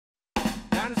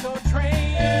Dinosaur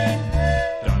train.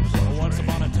 Dinosaur. Once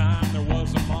upon a time there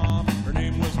was a mom. Her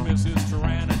name was Mrs.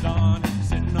 Pteranodon.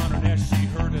 Sitting on her nest, she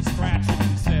heard a scratching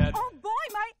and said, "Oh boy,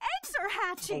 my eggs are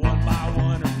hatching." One by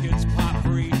one, her kids pop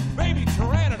free. Baby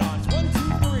Pteranodons, 1,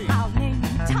 2, 3. I'll name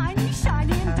you Tiny,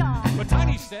 Shiny, and Dawn. But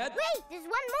Tiny said, Wait, there's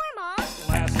one more, Mom.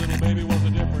 the last little baby was a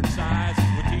different size,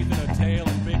 with teeth and a tail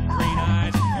and big green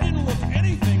eyes. He didn't look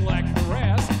anything like the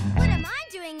rest. What am I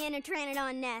doing in a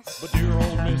Pteranodon nest? But dear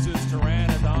old Mrs.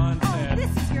 Pteranodon Oh, said,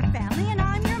 this is your family and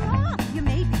I'm your mom. You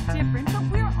may be different, but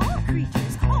we're all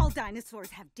creatures. All dinosaurs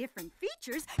have different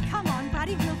features. Come on,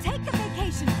 buddy, we'll take a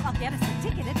vacation. I'll get us a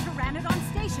ticket at Pteranodon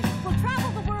Station. We'll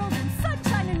travel the world in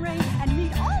sunshine and rain and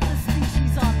meet all the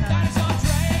species on the Dinosaur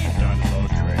train! Dinosaur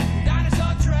train!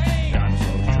 Dinosaur train!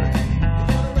 Dinosaur train! We're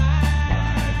gonna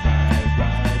ride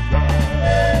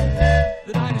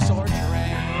the dinosaur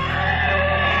train!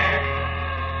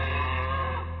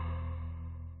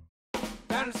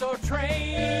 Dinosaur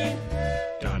train!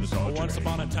 Dinosaur. Once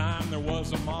upon a time there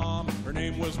was a mom. Her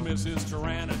name was Mrs.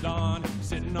 Pteranodon.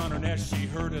 Sitting on her nest, she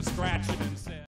heard a scratching and said,